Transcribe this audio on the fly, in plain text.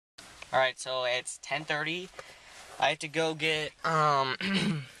Alright, so it's 10:30. I have to go get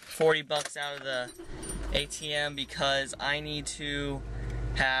 40 bucks out of the ATM because I need to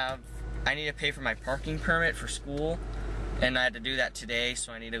pay for my parking permit for school, and I had to do that today,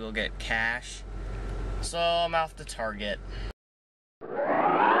 so I need to go get cash. So I'm off to Target.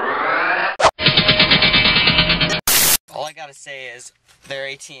 All I gotta say is their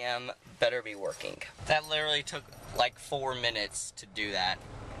ATM better be working. That literally took like 4 minutes to do that.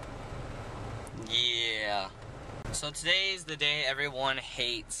 Yeah. So today is the day everyone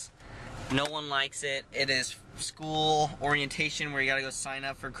hates. No one likes it. It is school orientation where you gotta go sign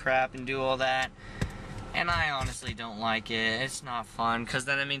up for crap and do all that. And I honestly don't like it. It's not fun, because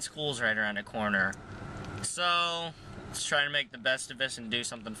then it means school's right around the corner. So, let's try to make the best of this and do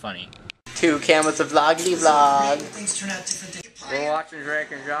something funny. 2 cameras of vloggity vlog. We're watching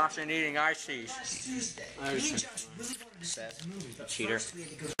Drake and Josh and eating ice teas. Seth, cheater.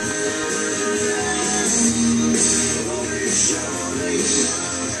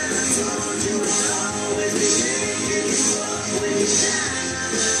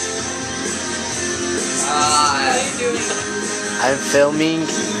 I'm filming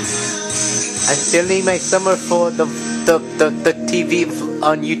my summer for the TV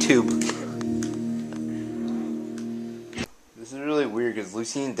on YouTube. This is really weird because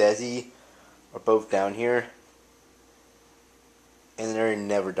Lucy and Desi are both down here, and they're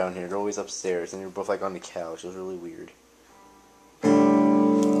never down here. They're always upstairs, and they're both like on the couch. It was really weird.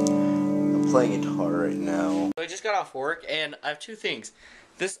 I'm playing guitar right now. So I just got off work, and I have 2 things.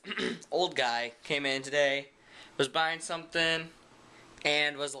 This old guy came in today, was buying something,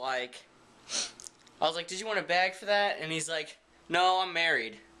 and was like, I was like, did you want a bag for that? And he's like, no, I'm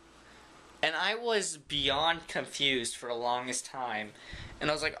married. And I was beyond confused for the longest time. And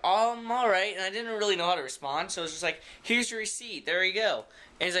I was like, alright. And I didn't really know how to respond, so I was just like, here's your receipt, there you go.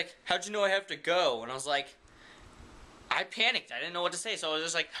 And he's like, how'd you know I have to go? And I was like, I panicked, I didn't know what to say, so I was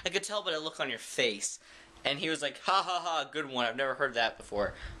just like, I could tell by the look on your face. And he was like, ha ha ha, good one, I've never heard that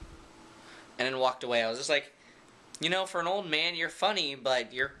before. And then walked away. I was just like, you know, for an old man, you're funny,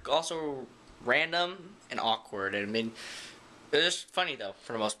 but you're also random and awkward. I mean, it was just funny, though,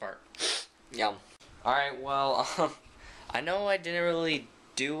 for the most part. Yeah. Alright, well, I know I didn't really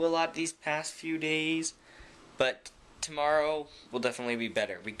do a lot these past few days, but tomorrow will definitely be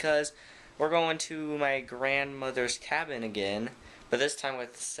better, because we're going to my grandmother's cabin again, but this time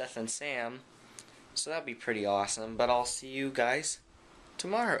with Seth and Sam, so that'll be pretty awesome. But I'll see you guys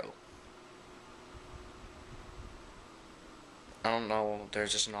tomorrow. I don't know,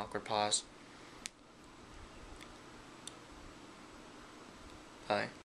 there's just an awkward pause. Bye.